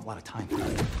 Listen, we don't have a lot of time.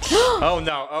 Oh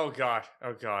no. Oh god.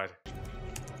 Oh god.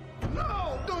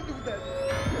 No, don't do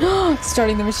that.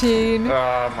 Starting the machine.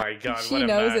 Oh my god. She what a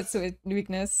knows mess. its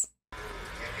weakness.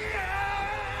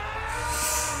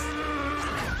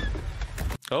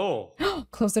 Oh.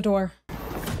 Close the door.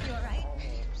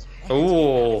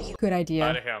 Oh. Good idea.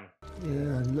 Out of him.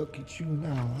 Yeah, look at you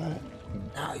now, huh?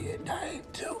 Now you're dying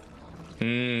too.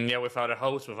 Yeah, without a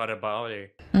host, without a body.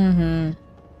 Mm-hmm.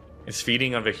 It's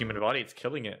feeding on the human body. It's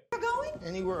killing it. We're going?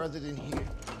 Anywhere other than here.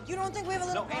 You don't think we have a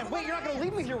little... No, Anne, wait, you're not gonna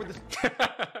leave me here with this.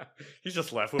 He's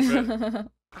just left with it.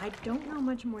 I don't know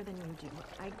much more than you do.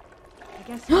 I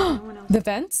guess no one else. The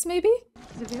vents, maybe?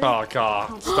 Oh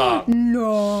god. Stop.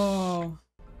 No.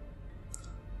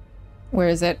 Where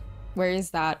is it? Where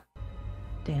is that?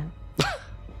 Dan.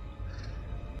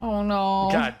 Oh no.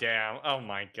 God damn. Oh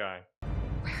my god.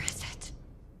 Where is it?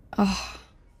 Oh.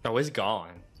 Oh, it's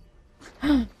gone.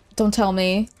 Don't tell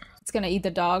me. It's gonna eat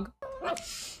the dog.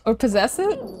 Or possess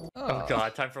it? Oh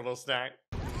god, time for a little snack.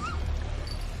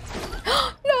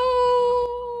 No!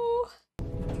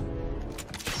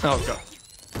 Oh god.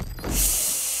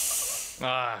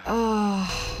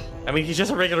 I mean, he's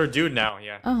just a regular dude now,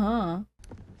 yeah. Uh-huh.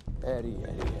 Eddie.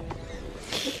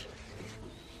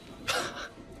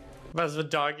 That's the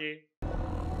doggy.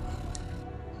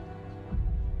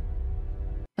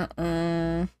 No,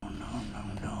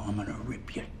 I'm gonna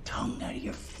rip your tongue out of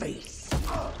your face.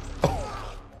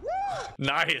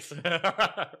 Nice.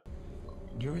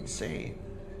 You're insane.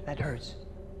 That hurts.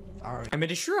 All right. I mean,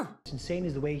 it's true. It's insane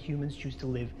is the way humans choose to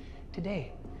live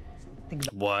today. Think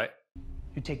about What?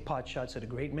 you take pot shots at a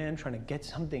great man trying to get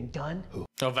something done.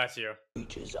 Oh, that's you.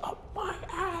 Reaches up my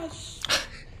ass.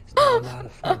 It's not a lot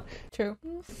of fun. True.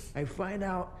 I find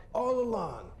out all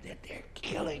along that they're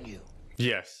killing you.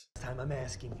 Yes. This time I'm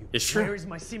asking you. It's true. Where is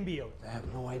my symbiote? I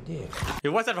have no idea. He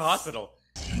was at the hospital.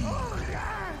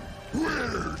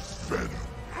 Where's Venom?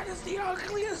 That is the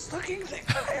ugliest looking thing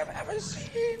I have ever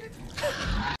seen.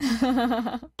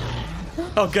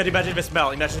 Oh, good. Imagine the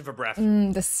smell. Imagine the breath.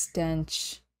 The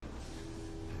stench.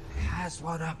 Has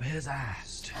one up his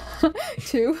ass.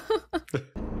 Two.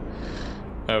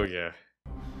 Oh, yeah.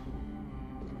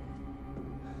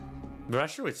 But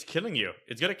that's true. It's killing you.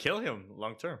 It's gonna kill him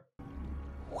long term.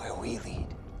 Where we lead.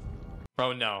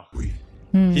 Oh, no.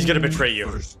 He's gonna betray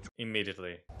you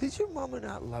immediately. Did your mama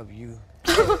not love you?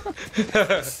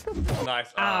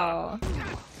 Nice. Ow.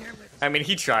 I mean,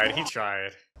 he tried. He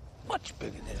tried. Much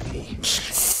bigger than me.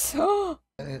 Oh.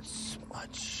 It's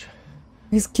much.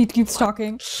 His kid keeps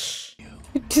talking.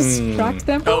 Distract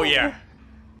them. Oh, yeah.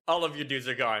 All of you dudes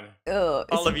are gone. Ugh,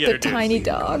 All of you the other dudes. tiny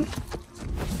dog.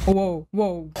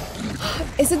 Whoa.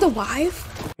 Is it the wife?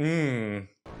 Hmm.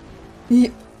 Yeah.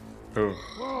 Ooh.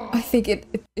 I think it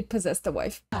possessed the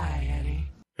wife. Hi, Eddie.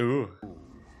 Ooh.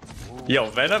 Yo,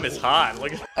 Venom is hot.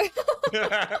 Look at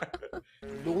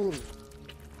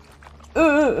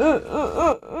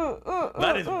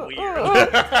that is weird.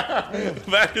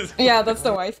 That is. Yeah, that's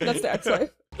the wife. That's the ex-wife.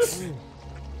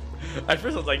 At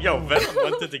first I was like, yo, Venom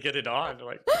wanted to get it on.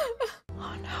 Like,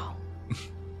 Oh no.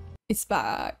 It's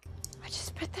back. I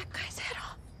just bit that guy's head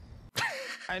off.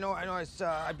 I know.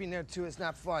 I've been there too. It's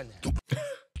not fun.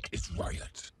 It's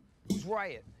Riot. Who's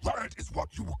Riot? Riot is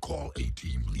what you would call a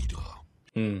team leader.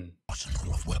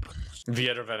 Arsenal of weapons. the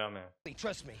other Venom man.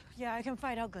 Trust me. Yeah, I can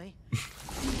fight ugly.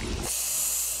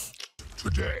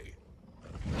 Today.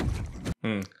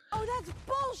 Oh, that's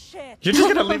bullshit. You're just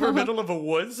gonna leave her middle of a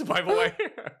woods, by the way?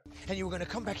 And you were gonna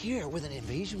come back here with an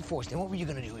invasion force. Then what were you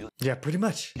gonna do? Yeah, pretty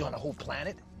much. You on a whole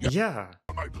planet? Yeah.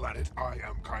 On my planet, I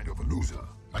am kind of a loser.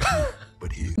 Like you,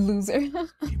 but here, Loser.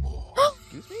 more.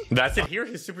 Excuse me? That's it here.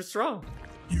 He's super strong.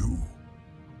 You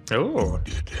Oh.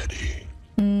 did Eddie.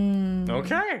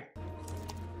 Okay.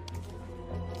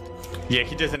 Yeah,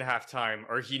 he doesn't have time,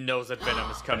 or he knows that Venom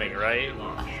is coming, right?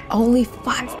 Only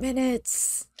 5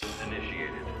 minutes.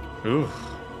 Ooh.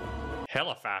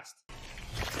 Hella fast.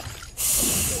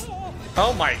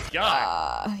 Oh my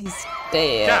god. He's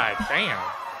dead. God damn.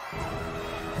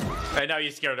 And now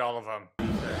you scared all of them.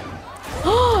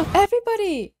 Oh,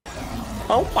 everybody.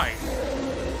 Oh my.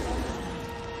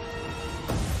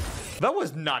 That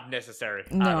was not necessary.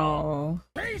 At all.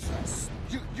 No. Jesus!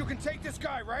 You can take this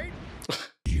guy, right?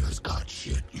 He has got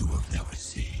shit you have never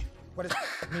seen. What does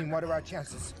that mean? What are our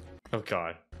chances? Oh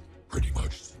god. Pretty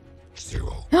much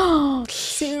Zero.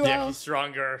 Zero. Yeah, he's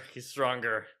stronger. He's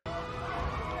stronger.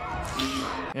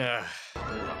 Yeah.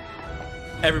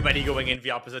 Everybody going in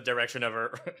the opposite direction of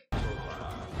her.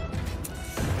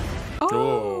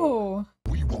 Oh.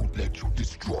 We won't let you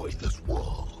destroy this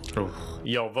world. Oh.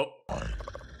 Yo,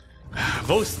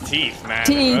 those teeth, man.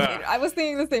 Teeth. Ugh. I was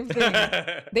thinking the same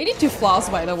thing. They need to floss,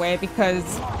 by the way, because.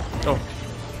 Oh.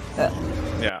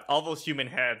 Yeah, all those human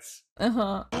heads.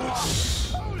 Uh-huh.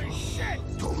 Holy shit!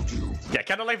 Told you. Yeah,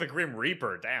 kind of like the Grim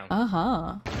Reaper. Damn.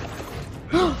 Uh-huh.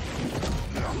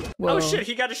 Oh shit,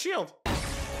 he got a shield.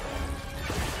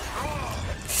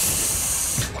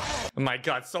 Oh my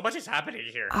god, so much is happening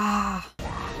here. Ah.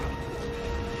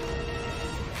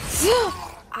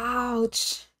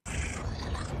 Ouch.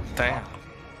 Damn.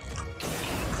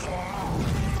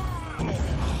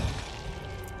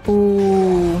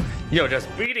 Ooh. Yo, just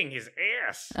beating his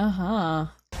ass. Uh-huh.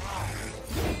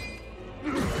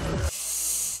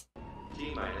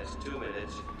 T-minus 2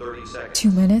 minutes, 30 seconds.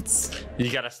 2 minutes.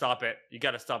 You gotta stop it. You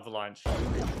gotta stop the launch.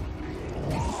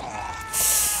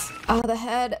 Ah, the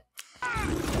head.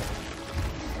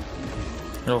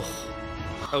 Oh.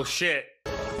 Oh shit.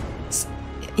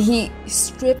 He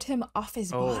stripped him off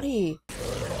his body.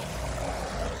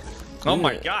 Oh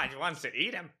my god, he wants to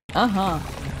eat him. Uh-huh.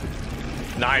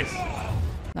 Nice.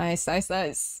 Nice, nice,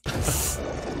 nice.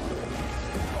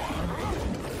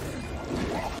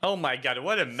 Oh my god,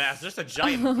 what a mess. Just a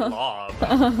giant blob.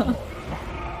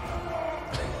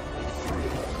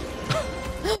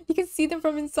 You can see them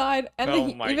from inside, and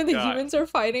even the humans are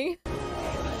fighting.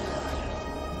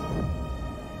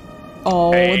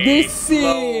 Oh, this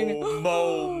scene!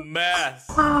 Slow-mo mess.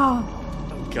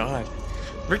 Oh god.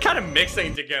 We're kind of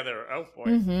mixing together. Oh boy.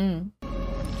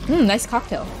 Mm-hmm. Nice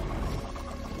cocktail.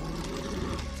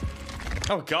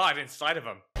 Oh god, inside of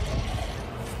him.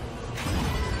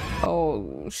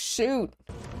 Oh, shoot.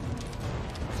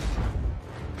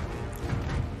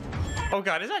 Oh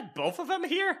god, is that both of them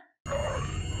here?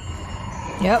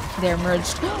 Yep, they're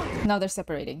merged. Now they're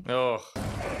separating. Oh.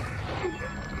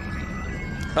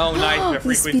 Oh, nice. The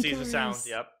frequencies of sound.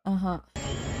 Yep. Uh-huh.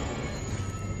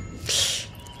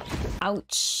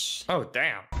 Ouch. Oh,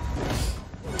 damn.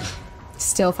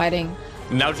 Still fighting.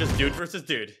 Now just dude versus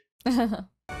dude.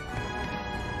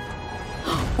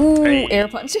 Ooh, hey. Air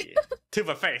punch. To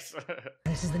the face.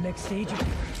 This is the next stage.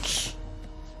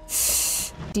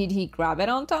 Did he grab it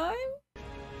on time?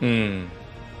 Hmm.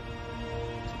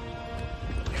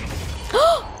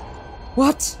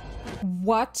 What?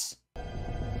 What?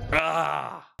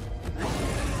 Ah.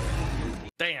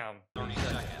 Damn.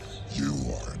 You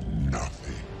are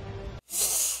nothing.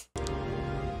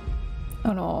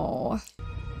 Oh no.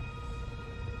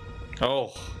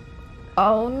 Oh.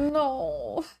 Oh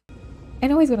no. I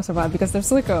know he's gonna survive because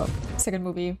there's like a second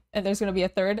movie and there's gonna be a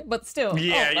third, but still.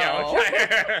 Yeah, oh, no.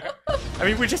 yeah, okay. I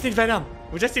mean, we just need Venom.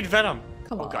 We just need Venom.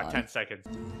 Come on. Oh god, 10 seconds.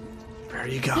 There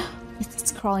you go.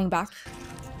 It's crawling back.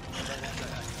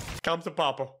 Come to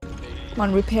Papa. Come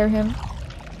on, repair him.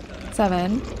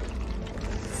 7,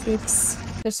 6.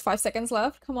 There's 5 seconds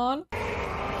left. Come on.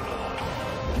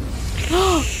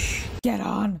 Get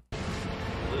on.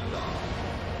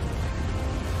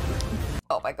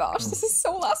 Oh my gosh, this is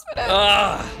so last minute.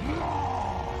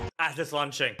 As it's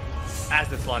launching. As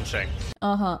it's launching.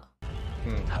 Uh-huh.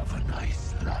 Have a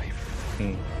nice life.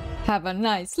 Have a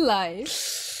nice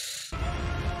life.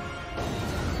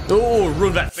 Oh,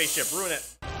 ruin that spaceship. Ruin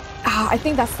it. Ah, I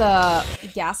think that's the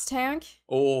gas tank.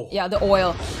 Oh. Yeah, the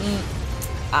oil.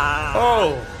 Ah.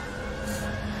 Oh.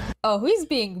 Oh, he's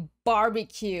being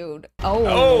barbecued. Oh.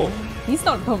 Oh. He's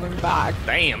not coming back.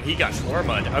 Damn, he got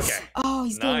shawarma'd. Okay. Oh,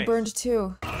 he's getting burned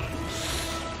too.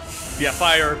 Yeah,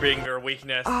 fire being their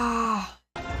weakness. Ah.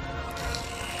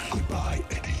 Goodbye,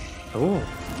 Eddie. Oh.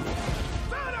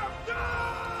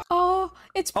 Oh,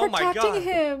 it's protecting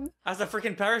him. As a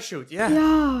freaking parachute, yeah.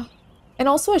 Yeah. And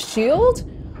also a shield?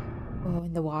 Oh,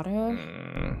 in the water?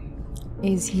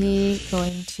 Is he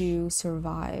going to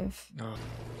survive? Oh.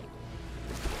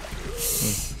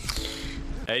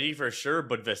 Eddie for sure,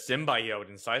 but the symbiote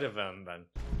inside of him, then.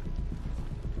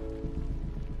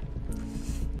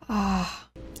 Ah,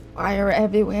 fire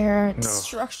everywhere,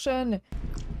 destruction.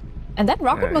 And that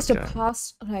rocket must have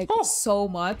cost like so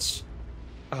much.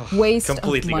 Waste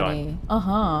completely of money.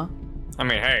 Gone. I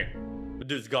mean, hey, the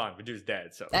dude's gone. The dude's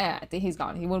dead, so. Yeah, I think he's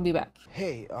gone. He won't be back.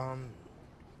 Hey,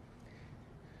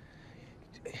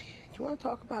 do you want to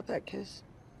talk about that kiss?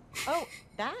 Oh,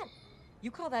 that?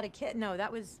 You call that a kiss? No,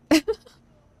 that was...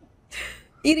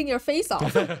 Eating your face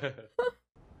off. That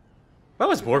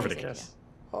was more of a kiss.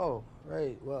 Oh,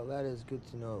 right. Well, that is good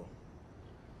to know.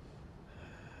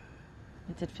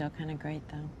 It did feel kind of great,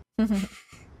 though.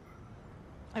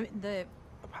 I mean, the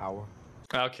power.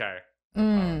 Okay.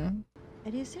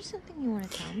 Eddie, is there something you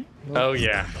want to tell me? Oh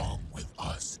yeah.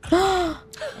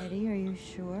 Eddie, are you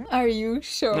sure? Are you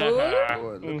sure?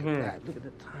 Lord, look at that. Look at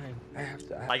the time.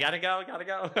 I gotta go.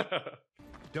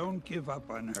 Don't give up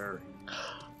on her.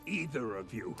 Either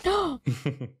of you.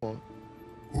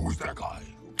 Who's that guy?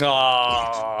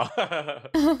 Aww.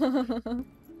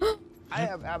 I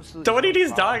have absolutely. Tony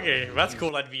D's doggy. That's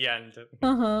cool at the end.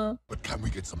 But can we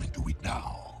get something to eat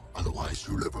now? Otherwise,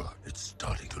 your liver, it's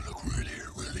starting to look really,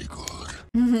 really good.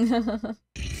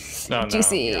 No,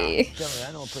 Juicy. Yeah.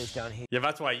 I know a place down here. Yeah,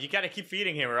 that's why you gotta keep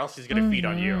feeding him, or else he's gonna feed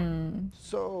on you.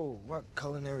 So, what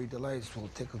culinary delights will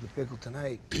tickle the pickle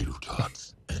tonight? Tater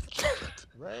tots and chocolate.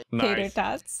 Right? Tater Nice.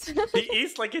 tots. He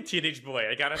eats like a teenage boy.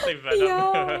 I gotta say, Venom.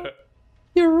 Yeah.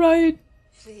 You're right.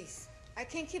 Please, I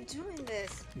can't keep doing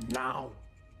this. Now.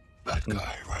 That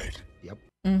guy, right? Yep.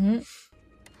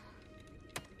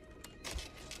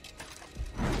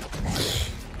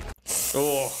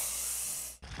 Oh.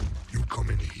 You come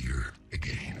in here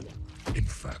again. In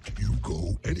fact, you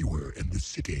go anywhere in the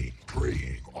city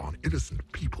preying on innocent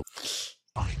people.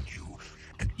 Find you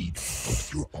and eat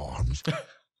both your arms,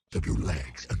 of your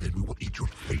legs, and then we will eat your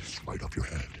face right off your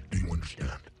head. Do you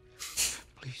understand?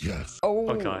 Please. Yes.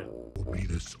 Oh. God. Will be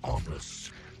this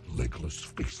armless, legless,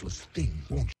 faceless thing,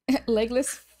 won't you?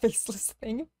 Legless, faceless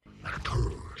thing. Like a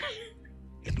turd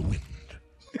in the wind.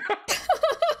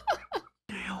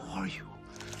 How are you?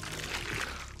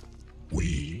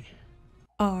 We,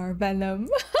 Are Venom.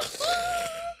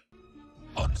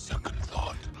 on second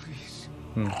thought,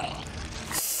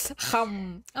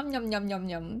 Yum yum yum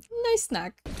yum. Nice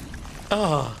snack.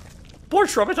 Oh. Poor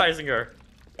traumatizing her.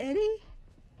 Eddie?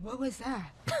 What was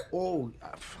that? Oh,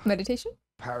 Meditation?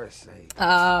 parasite.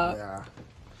 Yeah.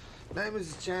 Name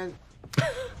is Chan.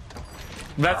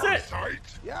 That's it.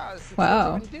 Yeah, it's a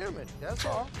Wow. sense of endearment. That's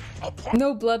all.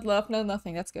 No blood love, no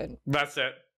nothing. That's good. That's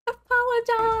it.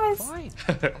 Apologize. Fine.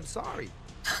 I'm sorry.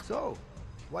 So,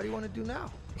 what do you want to do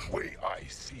now? the way I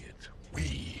see it,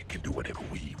 we can do whatever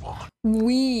we want.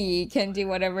 We can do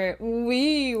whatever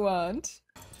we want.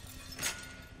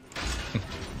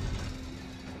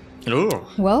 Ooh.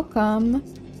 Welcome.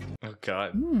 Oh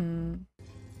god.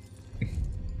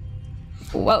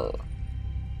 Whoa.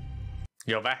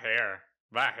 Yo, that hair.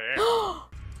 That hair.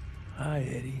 Hi,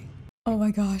 Eddie. Oh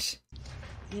my gosh.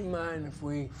 You mind if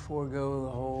we forego the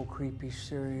whole creepy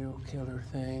serial killer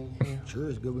thing? Yeah. Sure,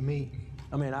 it's good with me.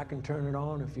 I mean, I can turn it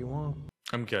on if you want.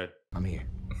 I'm good. I'm here.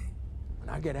 When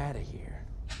I get out of here,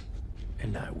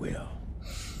 and I will,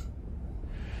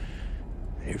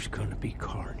 there's gonna be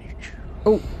carnage.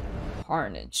 Oh,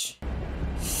 carnage.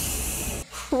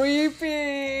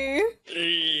 Creepy.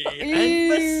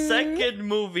 And the second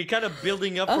movie, kind of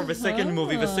building up for the second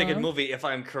movie. The second movie, if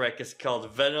I'm correct, is called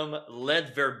Venom,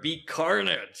 Let There Be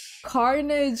Carnage.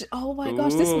 Carnage. Oh my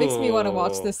gosh, this makes me want to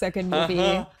watch the second movie.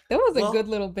 That was a good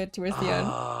little bit towards the end.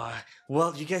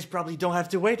 Well, you guys probably don't have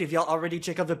to wait if y'all already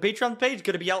check out the Patreon page.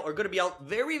 Gonna be out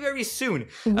very, very soon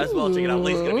as well. Check it out.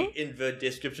 Link's gonna be in the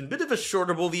description. Bit of a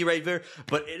shorter movie right there,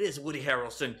 but it is Woody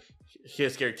Harrelson.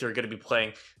 His character gonna be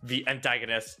playing the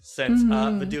antagonist since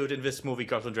the dude in this movie,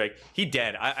 Carlton Drake, he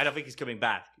dead. I don't think he's coming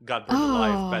back. God burned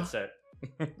alive. That's it.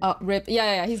 Rip.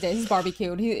 Yeah, he's dead. He's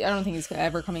barbecued. I don't think he's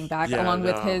ever coming back, along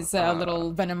with his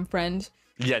little Venom friend.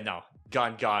 Yeah, no.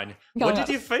 Gone. What did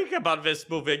you think about this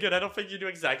movie? Again, I don't think you knew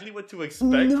exactly what to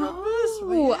expect from this.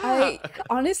 No,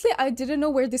 honestly, I didn't know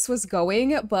where this was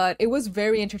going, but it was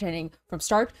very entertaining from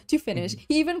start to finish.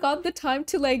 He even got the time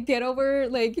to get over,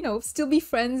 still be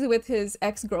friends with his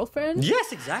ex-girlfriend.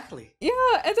 Yes, exactly. Yeah,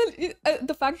 and then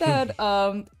the fact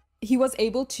that he was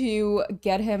able to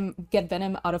get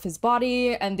Venom out of his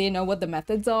body, and they know what the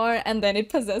methods are, and then it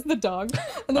possessed the dog,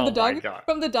 and then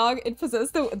from the dog it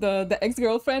possessed the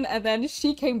ex-girlfriend, and then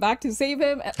she came back to save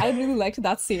him. And I really liked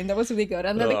that scene. That was really good.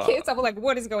 And then the kids, I was like,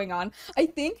 what is going on? I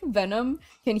think Venom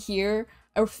can hear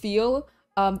or feel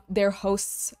their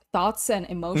host's thoughts and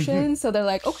emotions, so they're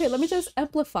like, okay, let me just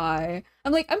amplify.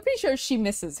 I'm pretty sure she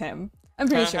misses him. I'm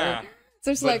pretty sure. So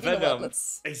it's like, Venom, you know what,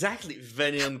 let's... Exactly.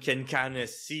 Venom can kind of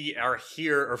see or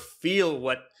hear or feel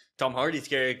what Tom Hardy's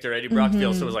character, Eddie Brock,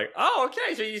 feels. So it's like, oh,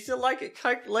 okay, so you still like it,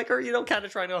 like her, kind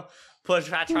of trying to push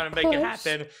that, trying to make it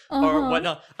happen or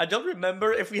whatnot. I don't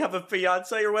remember if we have a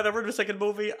fiance or whatever in the second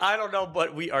movie. I don't know,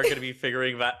 but we are going to be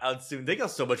figuring that out soon. Thank you all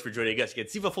so much for joining us. You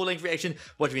can see the full-length reaction,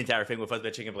 watch the entire thing with us by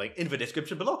checking the link in the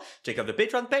description below. Check out the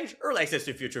Patreon page, early access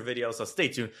to future videos, so stay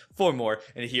tuned for more.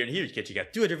 And here you can check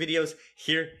out 2 other videos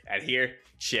here and here.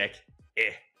 Check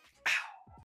it